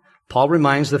form, Paul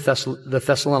reminds the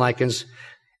Thessalonians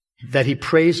that he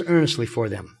prays earnestly for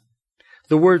them.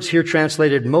 The words here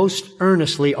translated most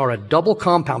earnestly are a double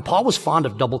compound. Paul was fond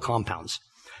of double compounds.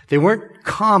 They weren't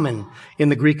common in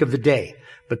the Greek of the day,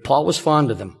 but Paul was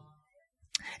fond of them.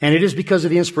 And it is because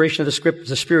of the inspiration of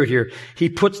the Spirit here, he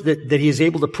puts that he is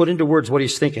able to put into words what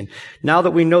he's thinking. Now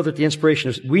that we know that the inspiration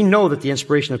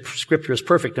of Scripture is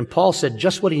perfect, and Paul said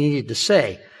just what he needed to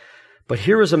say. But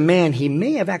here is a man, he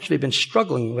may have actually been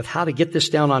struggling with how to get this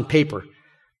down on paper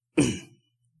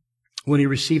when he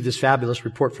received this fabulous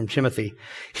report from Timothy.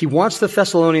 He wants the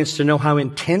Thessalonians to know how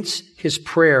intense his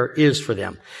prayer is for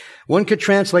them. One could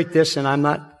translate this, and I'm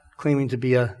not claiming to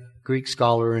be a Greek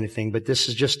scholar or anything, but this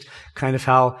is just kind of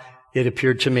how it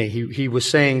appeared to me. He was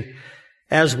saying,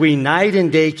 as we night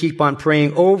and day keep on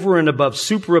praying over and above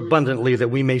superabundantly that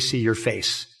we may see your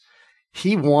face.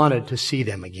 He wanted to see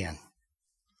them again.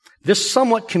 This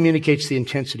somewhat communicates the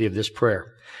intensity of this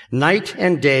prayer. Night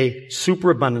and day,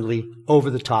 superabundantly,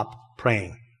 over the top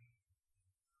praying.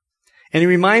 And he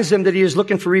reminds them that he is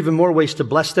looking for even more ways to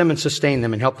bless them and sustain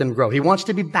them and help them grow. He wants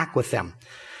to be back with them.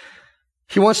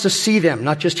 He wants to see them,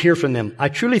 not just hear from them. I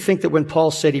truly think that when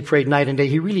Paul said he prayed night and day,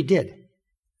 he really did.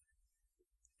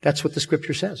 That's what the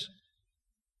Scripture says.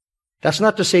 That's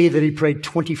not to say that he prayed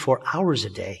 24 hours a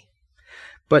day,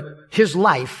 but his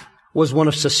life was one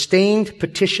of sustained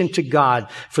petition to God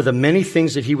for the many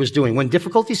things that he was doing. When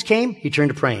difficulties came, he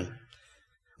turned to praying.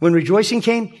 When rejoicing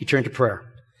came, he turned to prayer.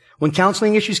 When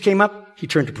counseling issues came up, he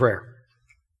turned to prayer.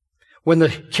 When the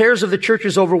cares of the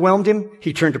churches overwhelmed him,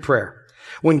 he turned to prayer.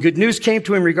 When good news came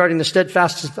to him regarding the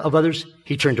steadfastness of others,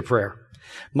 he turned to prayer.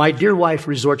 My dear wife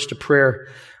resorts to prayer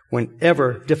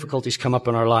whenever difficulties come up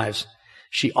in our lives.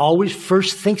 She always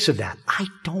first thinks of that. I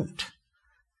don't.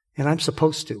 And I'm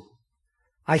supposed to.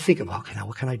 I think of, okay, now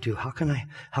what can I do? How can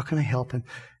I help?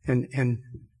 And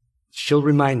she'll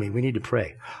remind me, we need to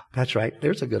pray. That's right.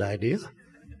 There's a good idea.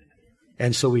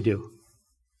 And so we do.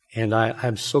 And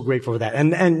I'm so grateful for that.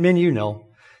 And men, you know,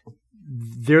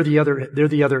 they're the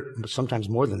other, sometimes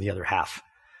more than the other half.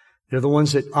 They're the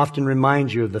ones that often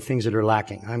remind you of the things that are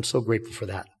lacking. I'm so grateful for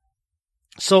that.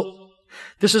 So,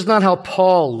 this is not how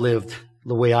Paul lived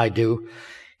the way I do.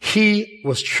 He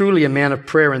was truly a man of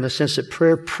prayer in the sense that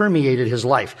prayer permeated his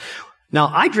life. Now,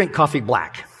 I drink coffee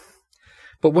black.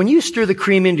 But when you stir the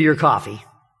cream into your coffee,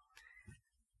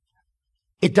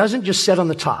 it doesn't just set on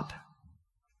the top.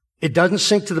 It doesn't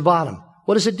sink to the bottom.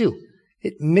 What does it do?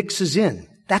 It mixes in.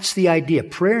 That's the idea.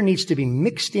 Prayer needs to be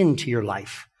mixed into your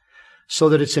life so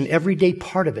that it's an everyday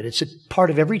part of it. It's a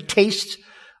part of every taste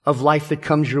of life that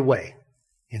comes your way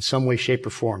in some way, shape,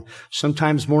 or form.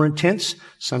 Sometimes more intense,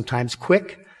 sometimes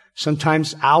quick,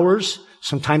 sometimes hours,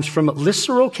 sometimes from lists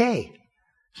are okay,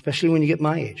 especially when you get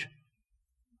my age.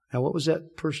 Now, what was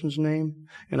that person's name?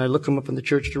 And I look them up in the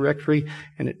church directory,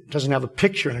 and it doesn't have a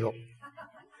picture, and I go,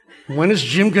 when is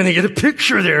Jim going to get a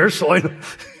picture there? So I know.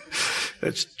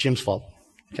 It's Jim's fault.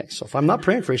 Okay, so if I'm not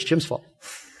praying for it, it's Jim's fault.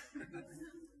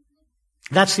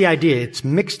 That's the idea. It's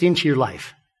mixed into your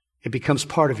life. It becomes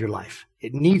part of your life.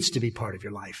 It needs to be part of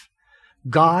your life.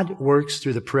 God works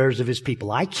through the prayers of his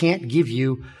people. I can't give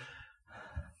you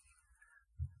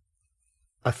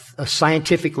a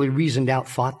scientifically reasoned out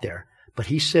thought there, but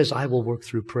he says, I will work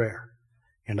through prayer,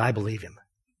 and I believe him.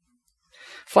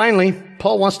 Finally,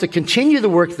 Paul wants to continue the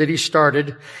work that he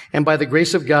started and by the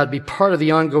grace of God be part of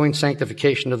the ongoing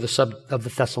sanctification of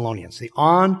the Thessalonians, the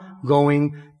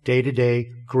ongoing day-to-day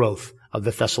growth of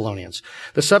the Thessalonians.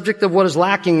 The subject of what is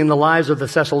lacking in the lives of the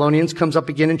Thessalonians comes up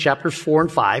again in chapters 4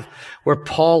 and 5, where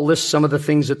Paul lists some of the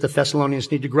things that the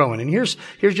Thessalonians need to grow in. And here's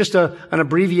just an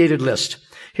abbreviated list.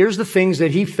 Here's the things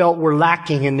that he felt were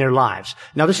lacking in their lives.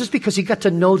 Now, this is because he got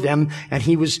to know them, and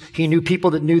he knew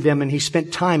people that knew them, and he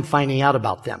spent time finding out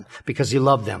about them because he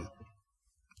loved them.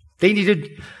 They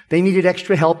needed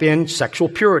extra help in sexual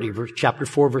purity, chapter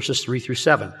 4, verses 3 through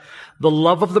 7. The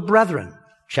love of the brethren,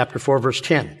 chapter 4, verse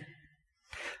 10.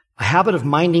 A habit of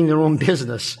minding their own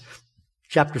business,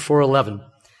 chapter 4:11.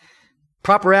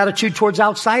 Proper attitude towards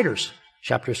outsiders,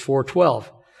 chapters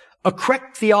 4:12. A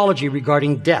correct theology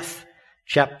regarding death,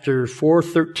 chapter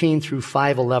 4:13 through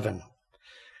 5:11.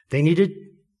 They needed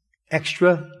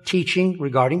extra teaching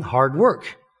regarding hard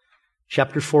work,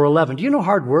 chapter 4:11. Do you know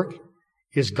hard work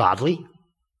is godly?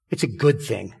 It's a good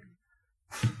thing.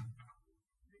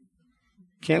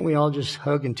 Can't we all just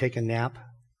hug and take a nap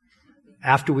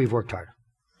after we've worked hard?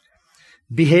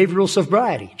 Behavioral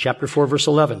sobriety, chapter 4, verse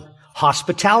 11.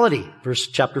 Hospitality,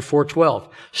 chapter 4:12.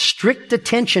 Strict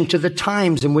attention to the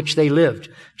times in which they lived,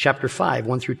 chapter 5,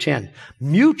 1 through 10.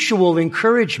 Mutual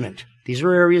encouragement. These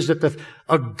are areas that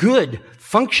a good,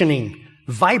 functioning,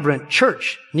 vibrant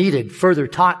church needed further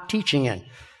teaching in.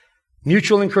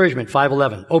 Mutual encouragement,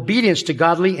 5:11. Obedience to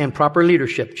godly and proper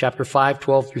leadership, chapter 5,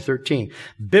 12 through 13.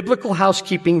 Biblical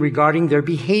housekeeping regarding their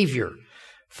behavior,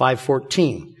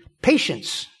 5:14.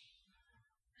 Patience,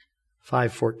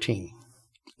 5:14.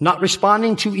 Not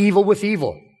responding to evil with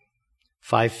evil,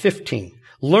 5:15.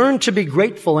 Learn to be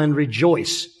grateful and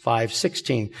rejoice,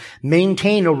 5:16.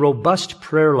 Maintain a robust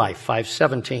prayer life,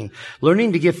 5:17.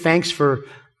 Learning to give thanks for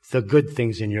the good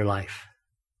things in your life.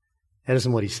 That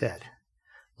isn't what he said.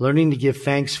 Learning to give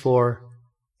thanks for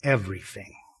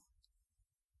everything,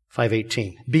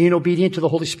 5:18. Being obedient to the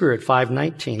Holy Spirit,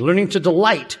 5:19. Learning to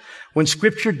delight when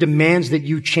Scripture demands that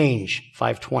you change,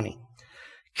 5:20.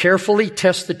 Carefully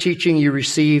test the teaching you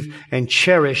receive and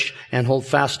cherish and hold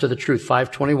fast to the truth,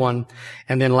 5:21.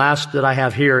 And then last that I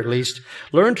have here at least,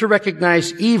 learn to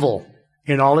recognize evil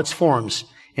in all its forms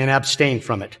and abstain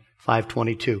from it,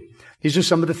 5:22. These are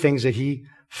some of the things that he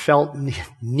felt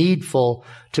needful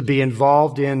to be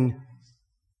involved in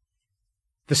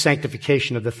the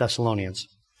sanctification of the Thessalonians.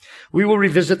 We will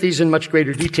revisit these in much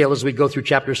greater detail as we go through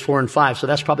chapters 4 and 5. So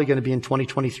that's probably going to be in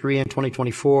 2023 and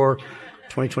 2024,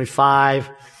 2025,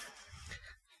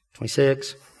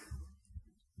 26.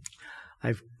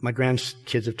 My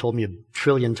grandkids have told me 1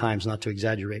 trillion times not to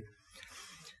exaggerate.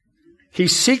 He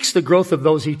seeks the growth of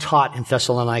those he taught in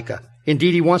Thessalonica.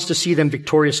 Indeed, he wants to see them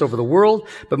victorious over the world,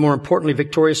 but more importantly,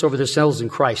 victorious over themselves in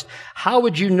Christ. How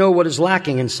would you know what is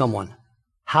lacking in someone?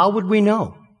 How would we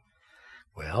know?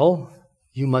 Well,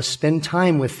 you must spend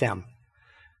time with them.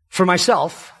 For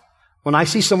myself, when I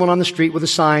see someone on the street with a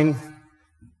sign,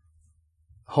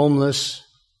 homeless,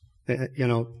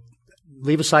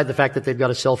 leave aside the fact that they've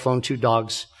got a cell phone, 2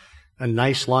 dogs, a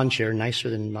nice lawn chair, nicer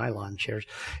than my lawn chairs.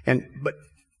 But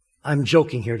I'm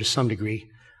joking here to some degree.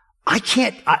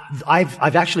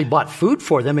 I've actually bought food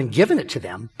for them and given it to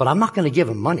them, but I'm not going to give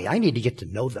them money. I need to get to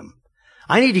know them.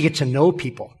 I need to get to know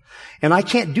people. And I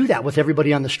can't do that with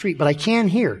everybody on the street, but I can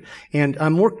here. And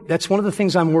that's one of the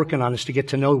things I'm working on, is to get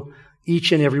to know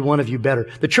each and every one of you better.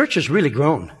 The church has really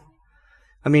grown.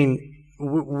 I mean,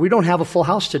 we don't have a full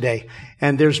house today,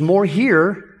 and there's more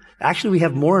here. Actually, we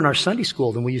have more in our Sunday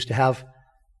school than we used to have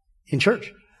in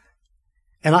church.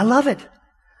 And I love it.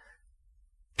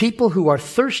 People who are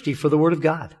thirsty for the Word of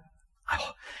God.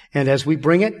 And as we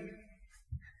bring it,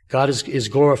 God is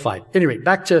glorified. Anyway,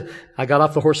 I got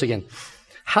off the horse again.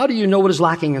 How do you know what is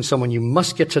lacking in someone? You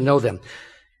must get to know them.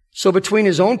 So between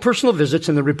his own personal visits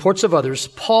and the reports of others,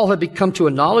 Paul had come to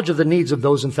a knowledge of the needs of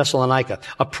those in Thessalonica.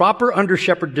 A proper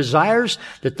under-shepherd desires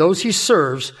that those he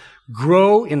serves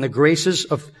grow in the graces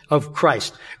of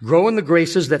Christ, grow in the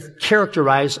graces that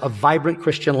characterize a vibrant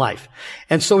Christian life.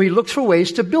 And so he looks for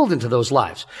ways to build into those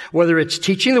lives. Whether it's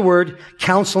teaching the Word,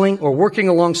 counseling, or working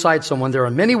alongside someone, there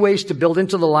are many ways to build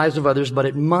into the lives of others, but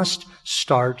it must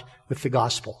start with the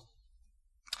gospel.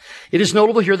 It is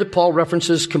notable here that Paul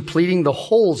references completing the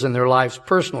holes in their lives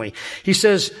personally. He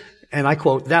says, and I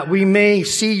quote, that we may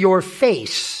see your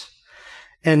face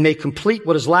and may complete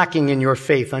what is lacking in your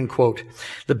faith, unquote.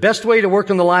 The best way to work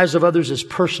in the lives of others is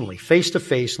personally, face to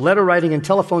face. Letter writing and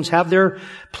telephones have their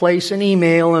place, and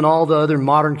email and all the other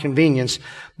modern convenience.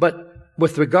 But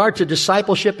with regard to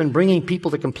discipleship and bringing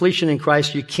people to completion in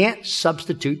Christ, you can't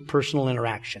substitute personal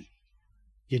interaction.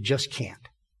 You just can't.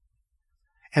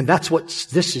 And that's what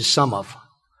this is some of.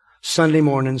 Sunday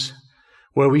mornings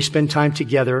where we spend time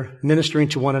together ministering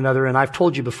to one another. And I've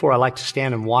told you before, I like to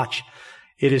stand and watch.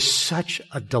 It is such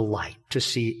a delight to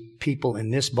see people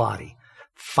in this body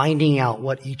finding out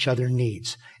what each other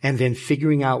needs and then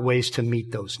figuring out ways to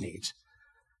meet those needs.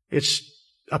 It's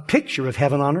a picture of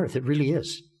heaven on earth. It really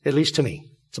is, at least to me.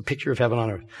 It's a picture of heaven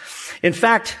on earth. In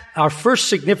fact, our first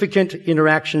significant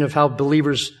interaction of how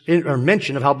believers, or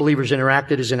mention of how believers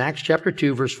interacted, is in Acts chapter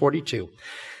 2, verse 42.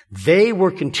 They were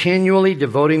continually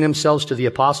devoting themselves to the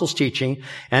apostles' teaching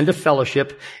and to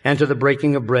fellowship and to the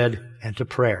breaking of bread and to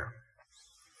prayer.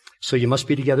 So you must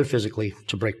be together physically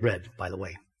to break bread, by the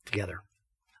way, together.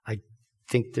 I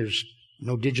think there's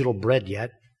no digital bread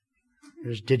yet.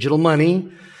 There's digital money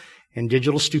and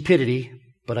digital stupidity,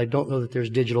 but I don't know that there's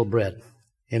digital bread.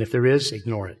 And if there is,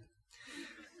 ignore it.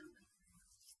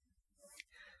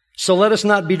 So let us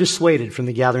not be dissuaded from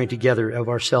the gathering together of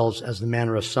ourselves as the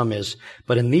manner of some is,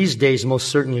 but in these days most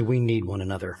certainly we need one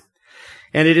another.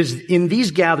 And it is in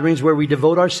these gatherings where we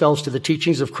devote ourselves to the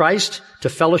teachings of Christ, to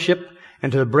fellowship,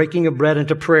 and to the breaking of bread and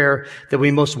to prayer that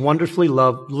we most wonderfully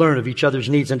learn of each other's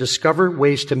needs and discover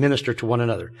ways to minister to one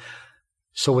another.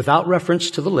 So without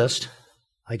reference to the list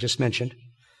I just mentioned,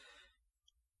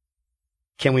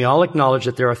 can we all acknowledge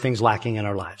that there are things lacking in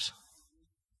our lives?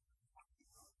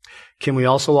 Can we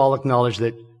also all acknowledge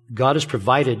that God has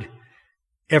provided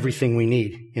everything we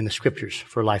need in the Scriptures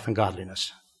for life and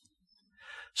godliness?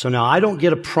 So now I don't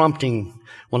get a prompting.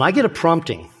 When I get a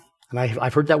prompting, and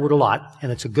I've heard that word a lot,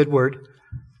 and it's a good word,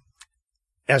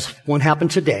 as one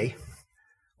happened today,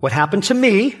 what happened to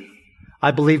me, I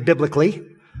believe biblically,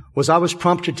 was I was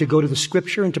prompted to go to the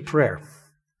Scripture and to prayer.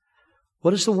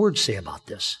 What does the Word say about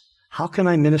this? How can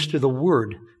I minister the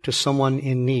Word to someone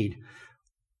in need?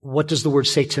 What does the Word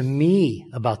say to me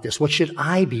about this? What should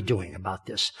I be doing about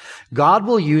this? God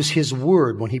will use His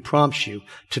Word when He prompts you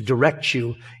to direct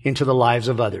you into the lives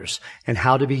of others and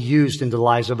how to be used in the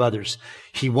lives of others.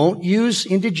 He won't use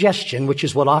indigestion, which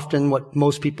is what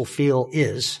most people feel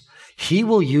is. He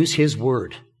will use His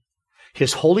Word.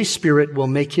 His Holy Spirit will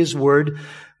make His Word,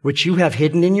 which you have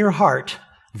hidden in your heart,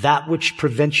 that which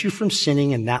prevents you from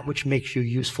sinning and that which makes you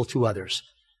useful to others.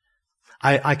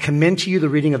 I commend to you the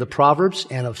reading of the Proverbs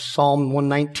and of Psalm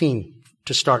 119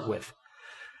 to start with.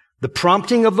 The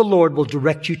prompting of the Lord will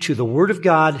direct you to the Word of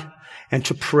God and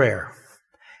to prayer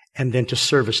and then to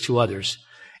service to others.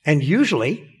 And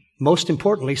usually, most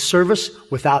importantly, service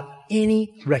without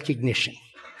any recognition.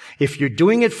 If you're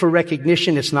doing it for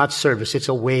recognition, it's not service, it's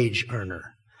a wage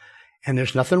earner. And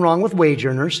there's nothing wrong with wage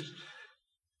earners.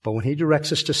 But when He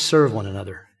directs us to serve one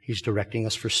another, He's directing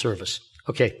us for service.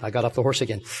 Okay, I got off the horse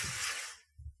again.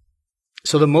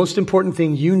 So the most important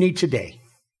thing you need today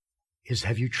is,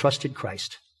 have you trusted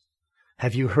Christ?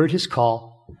 Have you heard His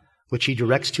call, which He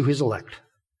directs to His elect?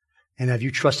 And have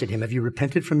you trusted Him? Have you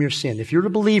repented from your sin? If you're a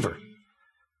believer,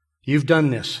 you've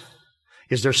done this.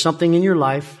 Is there something in your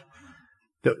life?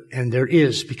 And there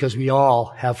is, because we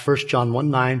all have 1 John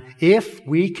 1:9. If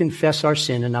we confess our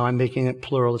sin, and now I'm making it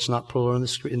plural, it's not plural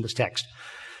in this text.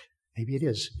 Maybe it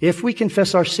is. If we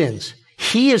confess our sins,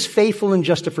 He is faithful and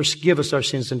just to forgive us our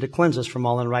sins and to cleanse us from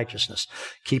all unrighteousness.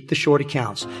 Keep the short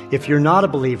accounts. If you're not a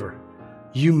believer,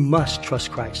 you must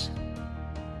trust Christ.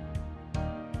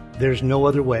 There's no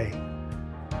other way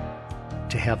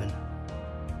to heaven.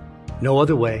 No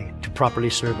other way to properly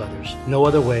serve others. No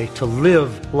other way to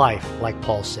live life like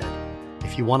Paul said.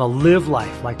 If you want to live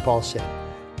life like Paul said,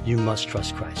 you must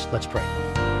trust Christ. Let's pray.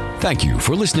 Thank you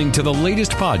for listening to the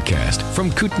latest podcast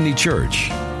from Kootenai Church.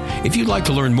 If you'd like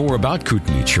to learn more about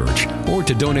Kootenai Church or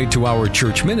to donate to our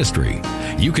church ministry,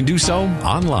 you can do so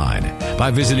online by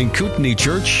visiting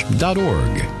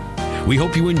kootenaichurch.org. We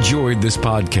hope you enjoyed this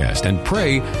podcast and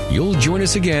pray you'll join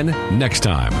us again next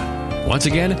time. Once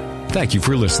again, thank you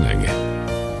for listening.